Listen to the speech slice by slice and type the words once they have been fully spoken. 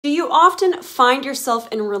Do you often find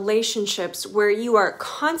yourself in relationships where you are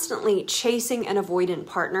constantly chasing an avoidant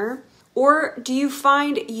partner? Or do you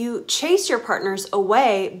find you chase your partners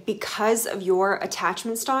away because of your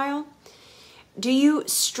attachment style? Do you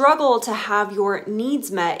struggle to have your needs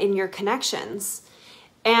met in your connections?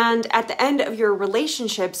 And at the end of your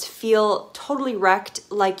relationships feel totally wrecked,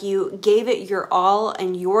 like you gave it your all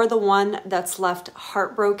and you're the one that's left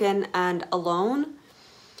heartbroken and alone?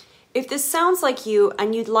 If this sounds like you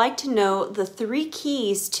and you'd like to know the 3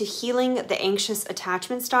 keys to healing the anxious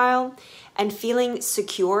attachment style and feeling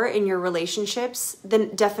secure in your relationships,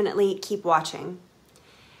 then definitely keep watching.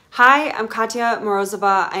 Hi, I'm Katya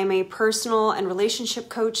Morozova. I'm a personal and relationship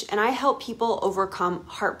coach, and I help people overcome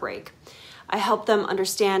heartbreak. I help them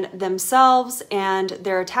understand themselves and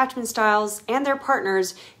their attachment styles and their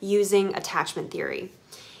partners using attachment theory.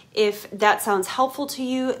 If that sounds helpful to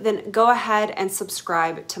you, then go ahead and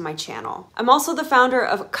subscribe to my channel. I'm also the founder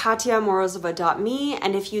of KatyaMorozova.me,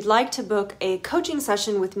 and if you'd like to book a coaching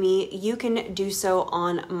session with me, you can do so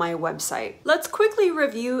on my website. Let's quickly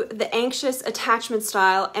review the anxious attachment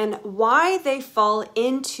style and why they fall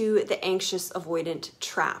into the anxious avoidant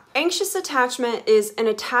trap. Anxious attachment is an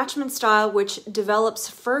attachment style which develops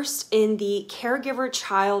first in the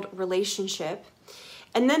caregiver-child relationship,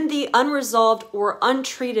 and then the unresolved or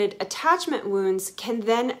untreated attachment wounds can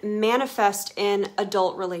then manifest in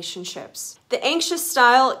adult relationships. The anxious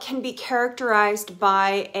style can be characterized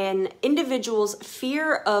by an individual's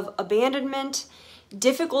fear of abandonment,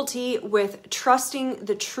 difficulty with trusting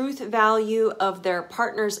the truth value of their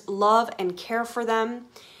partner's love and care for them,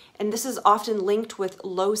 and this is often linked with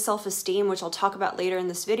low self-esteem, which I'll talk about later in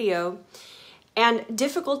this video, and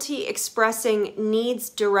difficulty expressing needs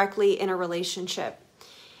directly in a relationship.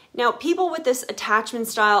 Now, people with this attachment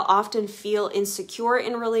style often feel insecure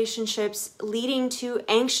in relationships, leading to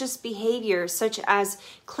anxious behavior such as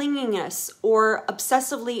clinginess or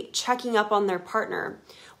obsessively checking up on their partner,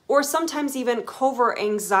 or sometimes even covert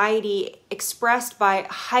anxiety expressed by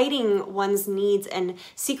hiding one's needs and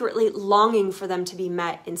secretly longing for them to be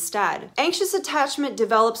met instead. Anxious attachment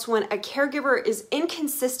develops when a caregiver is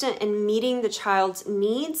inconsistent in meeting the child's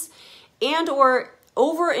needs and/or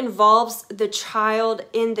over-involves the child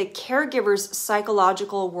in the caregiver's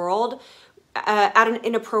psychological world at an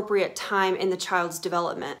inappropriate time in the child's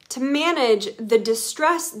development. To manage the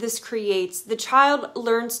distress this creates, the child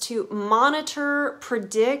learns to monitor,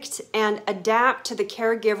 predict, and adapt to the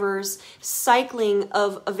caregiver's cycling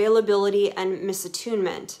of availability and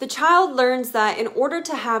misattunement. The child learns that in order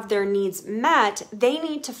to have their needs met, they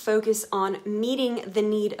need to focus on meeting the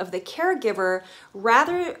need of the caregiver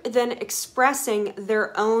rather than expressing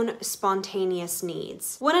their own spontaneous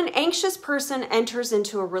needs. When an anxious person enters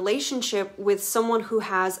into a relationship with someone who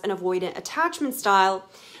has an avoidant attachment style,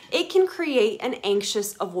 it can create an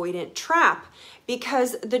anxious avoidant trap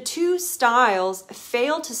because the two styles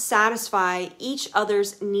fail to satisfy each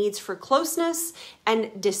other's needs for closeness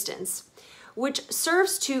and distance, which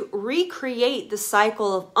serves to recreate the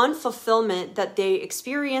cycle of unfulfillment that they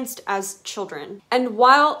experienced as children. And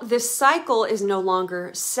while this cycle is no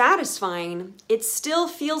longer satisfying, it still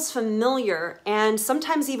feels familiar and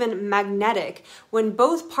sometimes even magnetic when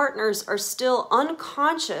both partners are still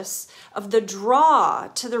unconscious of the draw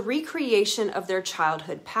to the recreation of their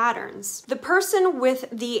childhood patterns. The person with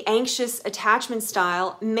the anxious attachment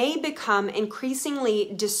style may become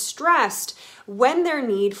increasingly distressed when their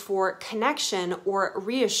need for connection or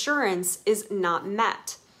reassurance is not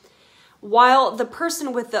met, while the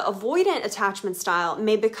person with the avoidant attachment style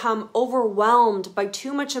may become overwhelmed by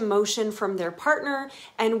too much emotion from their partner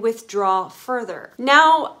and withdraw further.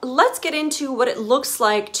 Now, let's get into what it looks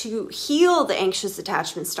like to heal the anxious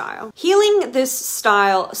attachment style. Healing this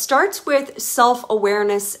style starts with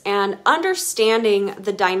self-awareness and understanding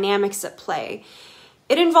the dynamics at play.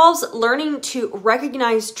 It involves learning to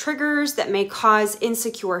recognize triggers that may cause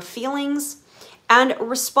insecure feelings and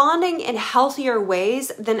responding in healthier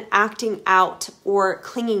ways than acting out or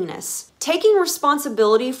clinginess. Taking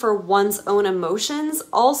responsibility for one's own emotions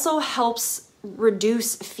also helps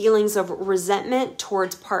reduce feelings of resentment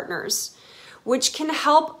towards partners, which can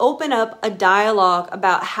help open up a dialogue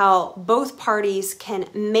about how both parties can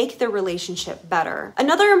make the relationship better.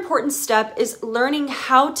 Another important step is learning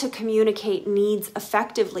how to communicate needs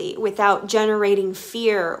effectively without generating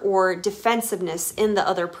fear or defensiveness in the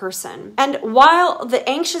other person. And while the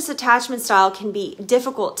anxious attachment style can be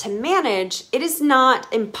difficult to manage, it is not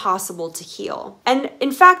impossible to heal. And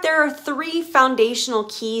in fact, there are 3 foundational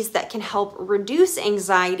keys that can help reduce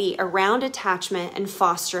anxiety around attachment and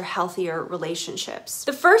foster healthier relationships. relationships.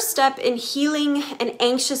 The first step in healing an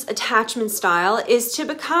anxious attachment style is to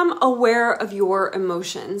become aware of your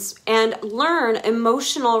emotions and learn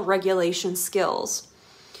emotional regulation skills.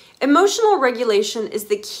 Emotional regulation is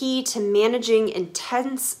the key to managing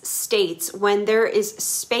intense states when there is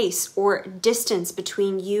space or distance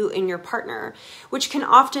between you and your partner, which can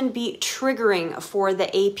often be triggering for the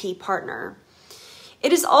AP partner.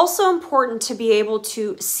 It is also important to be able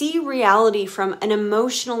to see reality from an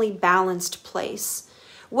emotionally balanced place.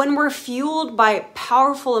 When we're fueled by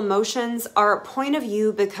powerful emotions, our point of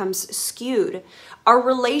view becomes skewed. Our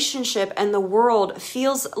relationship and the world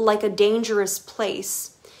feels like a dangerous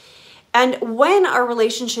place. And when our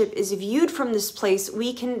relationship is viewed from this place,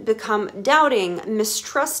 we can become doubting,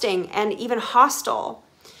 mistrusting, and even hostile.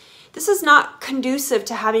 This is not conducive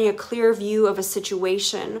to having a clear view of a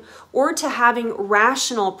situation or to having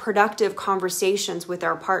rational, productive conversations with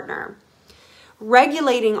our partner.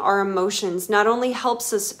 Regulating our emotions not only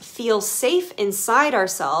helps us feel safe inside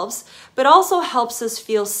ourselves, but also helps us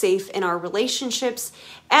feel safe in our relationships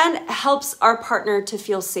and helps our partner to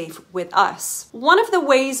feel safe with us. One of the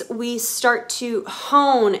ways we start to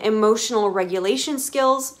hone emotional regulation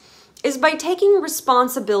skills is by taking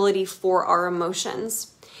responsibility for our emotions.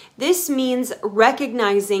 This means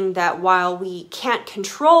recognizing that while we can't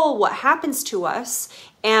control what happens to us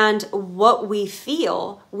and what we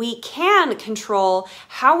feel, we can control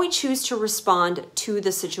how we choose to respond to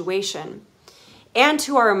the situation and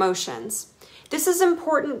to our emotions. This is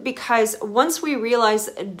important because once we realize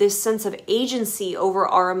this sense of agency over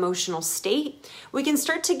our emotional state, we can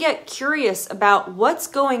start to get curious about what's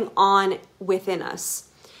going on within us.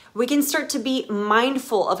 We can start to be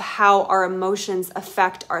mindful of how our emotions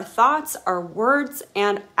affect our thoughts, our words,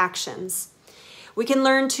 and actions. We can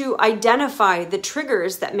learn to identify the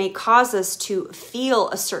triggers that may cause us to feel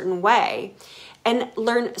a certain way and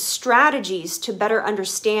learn strategies to better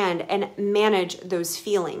understand and manage those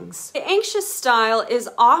feelings. The anxious style is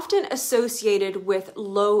often associated with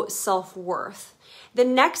low self-worth. The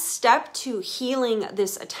next step to healing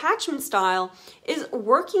this attachment style is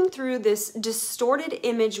working through this distorted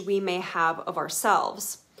image we may have of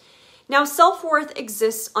ourselves. Now, self-worth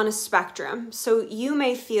exists on a spectrum, so you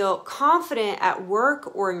may feel confident at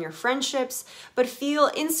work or in your friendships, but feel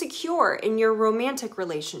insecure in your romantic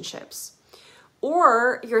relationships.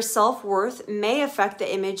 Or your self-worth may affect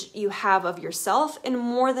the image you have of yourself in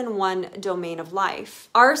more than one domain of life.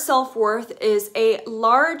 Our self-worth is a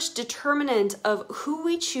large determinant of who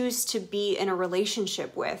we choose to be in a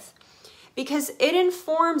relationship with, because it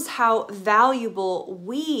informs how valuable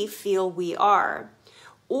we feel we are,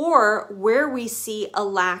 or where we see a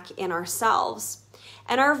lack in ourselves.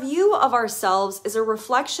 And our view of ourselves is a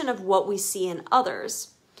reflection of what we see in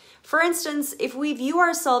others. For instance, if we view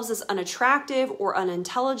ourselves as unattractive or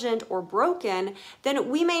unintelligent or broken, then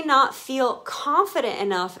we may not feel confident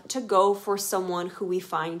enough to go for someone who we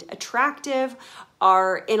find attractive,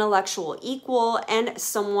 our intellectual equal, and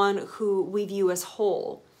someone who we view as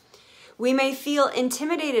whole. We may feel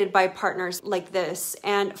intimidated by partners like this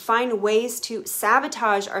and find ways to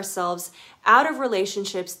sabotage ourselves out of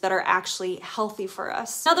relationships that are actually healthy for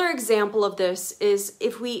us. Another example of this is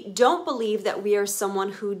if we don't believe that we are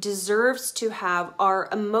someone who deserves to have our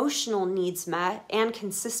emotional needs met and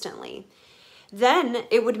consistently. Then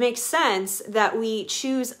it would make sense that we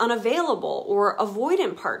choose unavailable or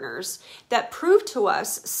avoidant partners that prove to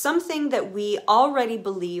us something that we already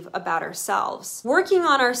believe about ourselves. Working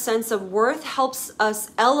on our sense of worth helps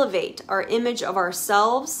us elevate our image of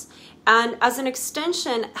ourselves and, as an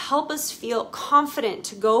extension, help us feel confident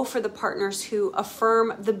to go for the partners who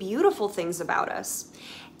affirm the beautiful things about us.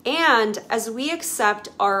 And as we accept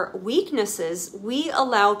our weaknesses, we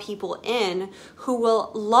allow people in who will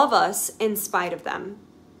love us in spite of them.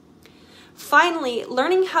 Finally,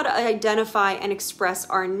 learning how to identify and express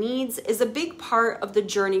our needs is a big part of the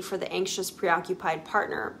journey for the anxious, preoccupied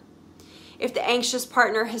partner. If the anxious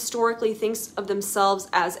partner historically thinks of themselves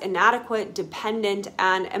as inadequate, dependent,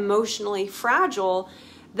 and emotionally fragile,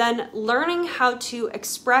 then learning how to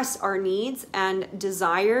express our needs and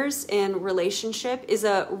desires in relationship is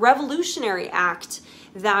a revolutionary act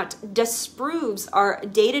that disproves our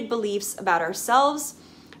dated beliefs about ourselves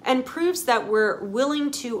and proves that we're willing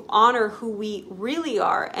to honor who we really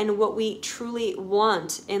are and what we truly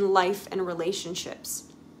want in life and relationships.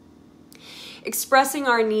 Expressing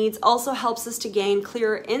our needs also helps us to gain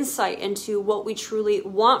clearer insight into what we truly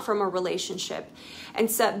want from a relationship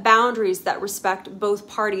and set boundaries that respect both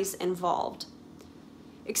parties involved.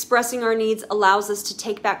 Expressing our needs allows us to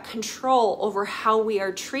take back control over how we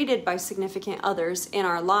are treated by significant others in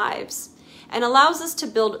our lives. and allows us to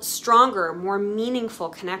build stronger, more meaningful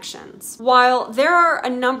connections. While there are a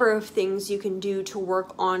number of things you can do to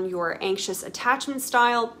work on your anxious attachment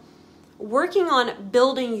style, working on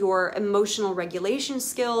building your emotional regulation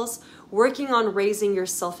skills, working on raising your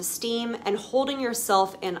self-esteem and holding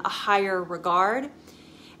yourself in a higher regard,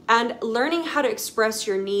 and learning how to express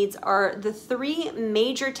your needs are the three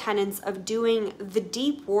major tenets of doing the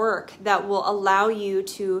deep work that will allow you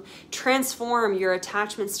to transform your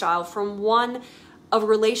attachment style from one of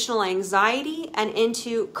relational anxiety and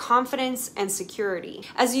into confidence and security.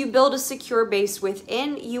 As you build a secure base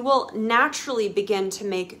within, you will naturally begin to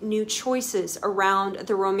make new choices around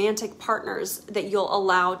the romantic partners that you'll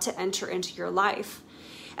allow to enter into your life.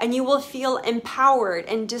 And you will feel empowered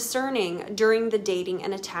and discerning during the dating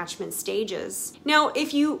and attachment stages. Now,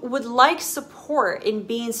 if you would like support in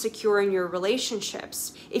being secure in your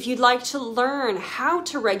relationships, if you'd like to learn how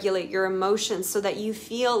to regulate your emotions so that you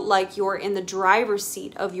feel like you're in the driver's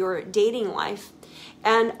seat of your dating life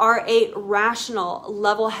and are a rational,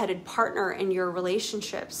 level-headed partner in your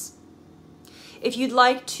relationships, if you'd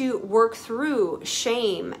like to work through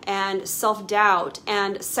shame and self-doubt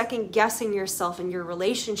and second-guessing yourself in your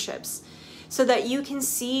relationships so that you can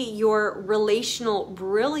see your relational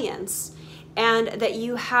brilliance and that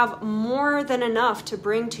you have more than enough to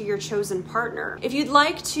bring to your chosen partner. If you'd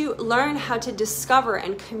like to learn how to discover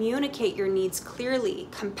and communicate your needs clearly,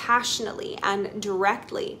 compassionately, and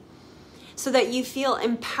directly, so that you feel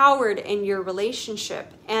empowered in your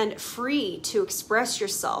relationship and free to express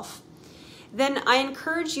yourself, then I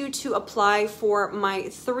encourage you to apply for my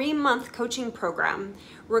 3-month coaching program,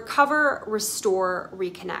 Recover, Restore,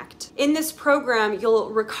 Reconnect. In this program, you'll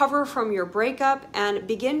recover from your breakup and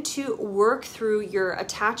begin to work through your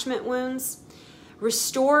attachment wounds,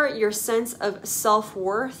 restore your sense of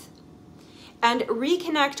self-worth, and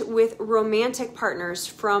reconnect with romantic partners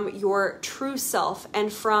from your true self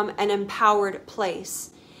and from an empowered place.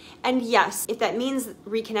 And yes, if that means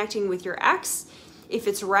reconnecting with your ex, if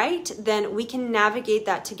it's right, then we can navigate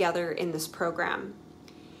that together in this program.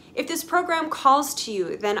 If this program calls to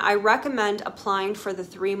you, then I recommend applying for the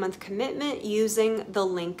 3-month commitment using the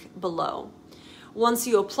link below. Once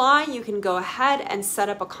you apply, you can go ahead and set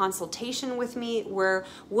up a consultation with me where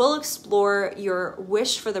we'll explore your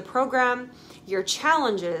wish for the program, your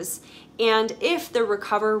challenges, and if the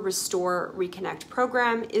Recover, Restore, Reconnect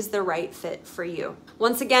program is the right fit for you.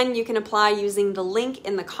 Once again, you can apply using the link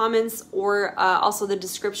in the comments or also the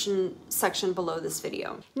description section below this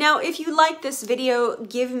video. Now, if you like this video,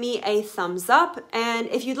 give me a thumbs up. And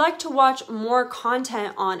if you'd like to watch more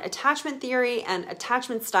content on attachment theory and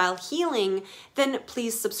attachment style healing, then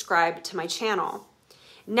please subscribe to my channel.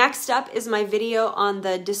 Next up is my video on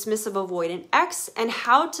the dismissive avoidant ex and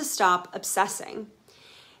how to stop obsessing.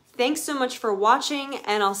 Thanks so much for watching,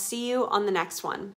 and I'll see you on the next one.